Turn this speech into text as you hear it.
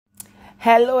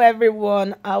Hello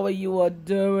everyone, how are you all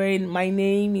doing? My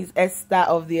name is Esther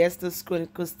of the Esther's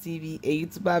Chronicles TV, a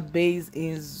YouTuber based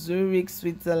in Zurich,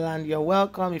 Switzerland. You're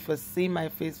welcome if you're seeing my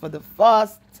face for the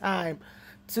first time.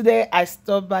 Today I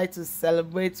stopped by to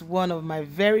celebrate one of my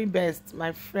very best,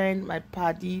 my friend, my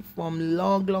paddy from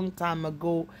long time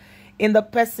ago, in the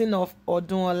person of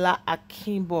Odunola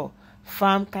Akimbo.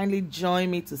 Fam, kindly join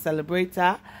me to celebrate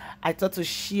her. I thought to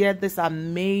share this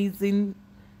amazing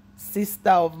sister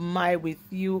of mine with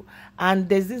you, and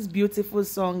there's this beautiful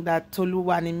song that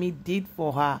Toluwanimi did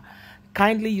for her.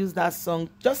 Kindly use that song.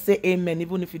 Just say amen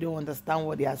even if you don't understand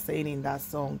what they are saying in that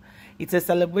song. It's a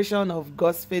celebration of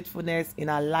God's faithfulness in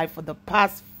our life for the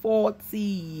past 40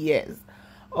 years.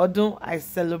 Odun, I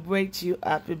celebrate you.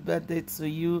 Happy birthday to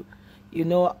you. You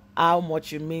know how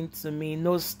much you mean to me.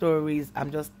 No stories.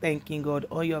 I'm just thanking God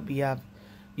on your behalf.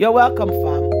 You're welcome,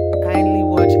 fam. Kindly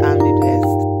watch and be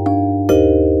blessed.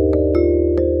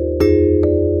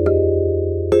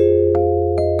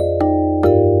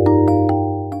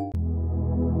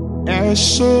 Ẹ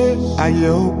ṣé ayé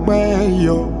ọpẹ́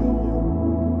yọ.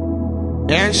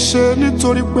 Ẹ ṣé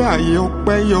nítorí pé ayé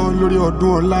ọpẹ́ yọ lórí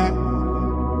Odunola.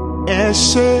 Ẹ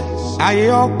ṣé ayé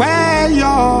ọpẹ́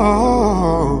yọ.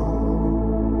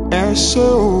 Ẹ ṣé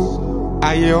o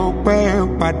ayé ọpẹ́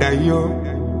padà yọ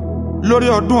lórí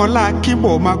Odunola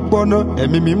Akimbo máa gbọ́ná.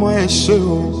 Ẹ̀mí mímọ́ ẹ ṣé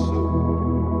o.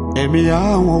 Ẹ̀mí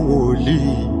àwọn wòlíì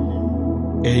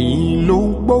ẹ̀yin ló ń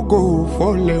gbógo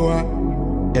fọ́lẹ̀ wa.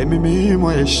 Ẹ̀mí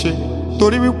mímọ́ ẹ ṣé.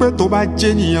 Torí wípé tó bá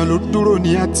jẹ́ ènìyàn ló dúró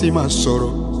ní á ti máa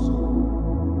sọ̀rọ̀.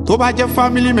 Tó bá jẹ́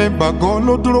family member gan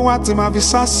ló dúró wá ti máa fi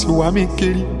sáàsì wá mi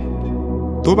kiri.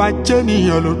 Tó bá jẹ́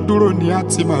ènìyàn ló dúró ní á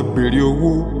ti máa béèrè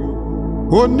owó.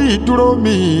 Ó ní ìdúró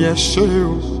mi ẹ ṣé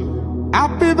o.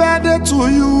 Happy birthday to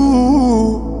you.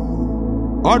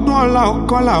 Odunola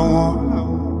Okanlawon.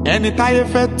 Ẹni táyé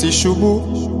fẹ́ ti ṣubú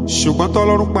ṣùgbọ́n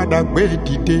tọ́lọ́run padà gbé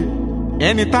dìde.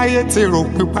 Ẹni táyé ti rò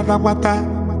pé pátápátá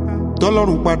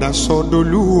tọ́lọ́run padà sọ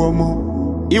dolú ọmọ.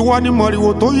 Ìwọ ni mọ̀rìwò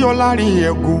tó yọ láàrin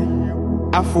ẹ̀gún.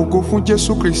 Àfògo fún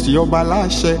Jésù Kristi ọba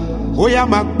láṣẹ. Ó yá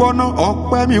máa gbọ́ná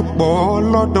ọpẹ́ mi pọ̀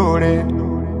lọ́dọ̀ rẹ.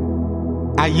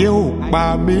 Ayé ò pa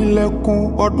mí lẹ́kún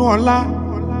Odunola.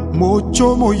 Mo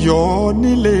jó mo yọ̀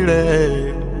nílé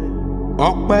rẹ̀.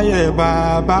 Ọpẹ́ yẹ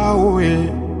bàbá òye.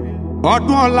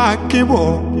 Odunola Akimbo.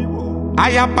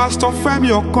 Aya Pastor Fẹ́mi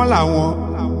Okanlawon.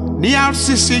 Ní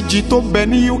RCCG tó bẹ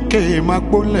ní UK máa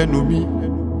gbó lẹ́nu mi.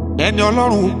 Ẹni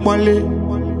Ọlọ́run pọ́nlé.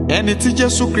 Ẹni tí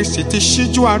Jésù Kristi ti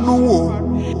ṣíjú àánú wò.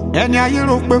 Ẹni ayé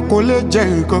rò pé kò lè jẹ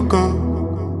nǹkan kan.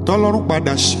 Tọ́lọ́run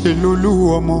padà ṣe lólú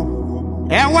ọmọ.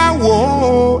 Ẹ wá wò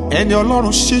ó. Ẹni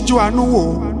Ọlọ́run ṣíjú àánú wò.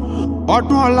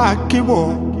 Odunola Akimbo.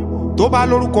 Tó bá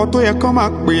lórúkọ tó yẹ kán máa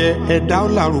pè ẹ́ ẹ̀dá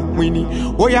ọ̀làròpin ni.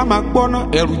 Ó yá máa gbọ́ná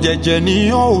ẹ̀rù jẹ̀jẹ̀ ní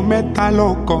ọ̀hún mẹ́ta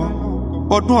lọ́kàn.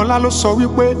 Odunola ló sọ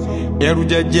wípé ẹ̀rù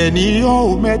jẹ̀jẹ̀ ní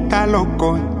ọ̀hún mẹ́ta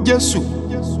lọ́kàn. Jésù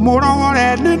mo rọ́wọ́ rẹ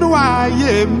nínú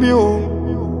ayé mi o.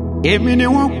 Èmi ni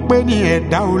wọ́n pè ní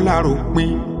ẹ̀dá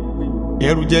ọ̀làròpin.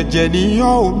 Ẹ̀rù jẹ̀jẹ̀ ní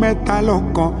ọ̀hún mẹ́ta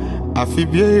lọ́kàn. Àfi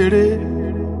bí eré,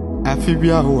 àfi bí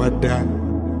àwàdà,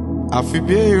 àfi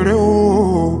bí eré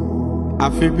o,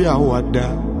 àfi bí àwàdà.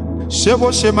 Ṣé bó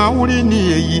ṣe máa ń rí ni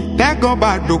èyí tẹ́gàn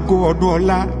bá dògo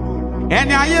Odunola.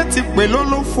 Ẹni ayé ti pè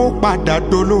lólófò padà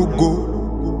dológo.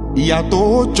 Ìyà tó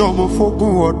jọmọ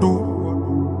fógún ọdún,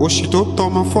 òṣì tó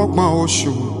tọmọ fọ́gbọ̀n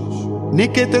oṣù. Ní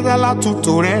kété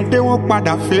tálátùtù rẹ̀ dé wọ́n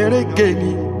padà fèrègé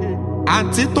ni.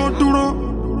 Àǹtí tó dúró,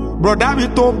 bùrọ̀dá mi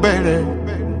tó bẹ̀rẹ̀.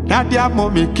 Dádì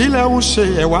àmọ́ mi kílẹ̀ ń ṣe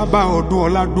ẹ̀wà bá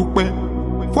Odunola dúpẹ́.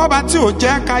 Fọ́ba tí ò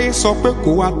jẹ́ káyé sọ pé kò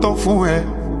wá tán fún ẹ.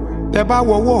 Tẹ bá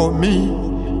wọ́wọ́ mi,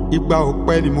 ìgbà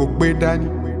ọpẹ́ ni mo gbé dání.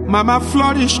 Màmá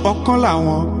Flourish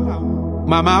Okanlawon.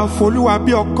 Màmá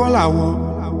Folúwabí Okanlawon.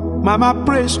 Màmá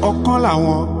Praise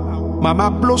Okanlawon. Màmá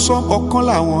Blossom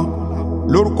Okanlawon.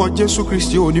 Lórúkọ Jésù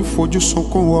Kristi ò ní fojú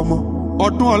sunkún ọmọ.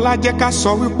 Odunola jẹ́ ká sọ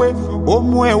wípé ó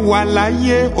mú ẹ wà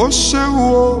láyé ó ṣeun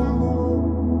o.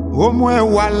 Ó mú ẹ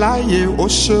wà láyé ó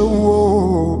ṣeun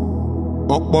o.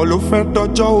 Ọ̀pọ̀ ló fẹ́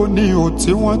dọjọ́ òní ò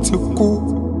tí wọ́n ti kú.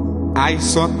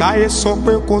 Àìsàn táyé sọ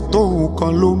pé kó tó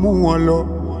nǹkan ló mú wọn lọ.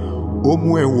 Ó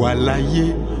mú ẹ wà láyé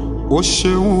ó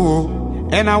ṣeun o.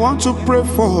 And I want to pray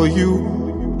for you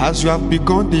as you have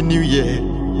begun the new year.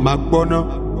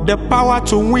 Magbona, the power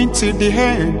to win till the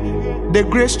end, the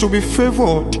grace to be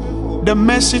favored, the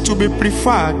mercy to be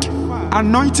preferred,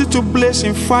 anointing to blaze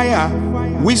in fire,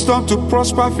 wisdom to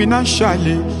prosper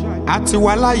financially. Àti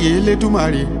wà láyé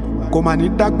Elédùmarè, kò mà ní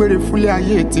dágbére fúnlé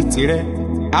ayé títì rẹ.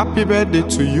 Happy birthday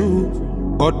to you,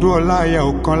 Odunola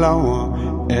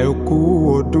Okanlawon. Ẹ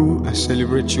kú ọdún, I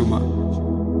celebrate you ma.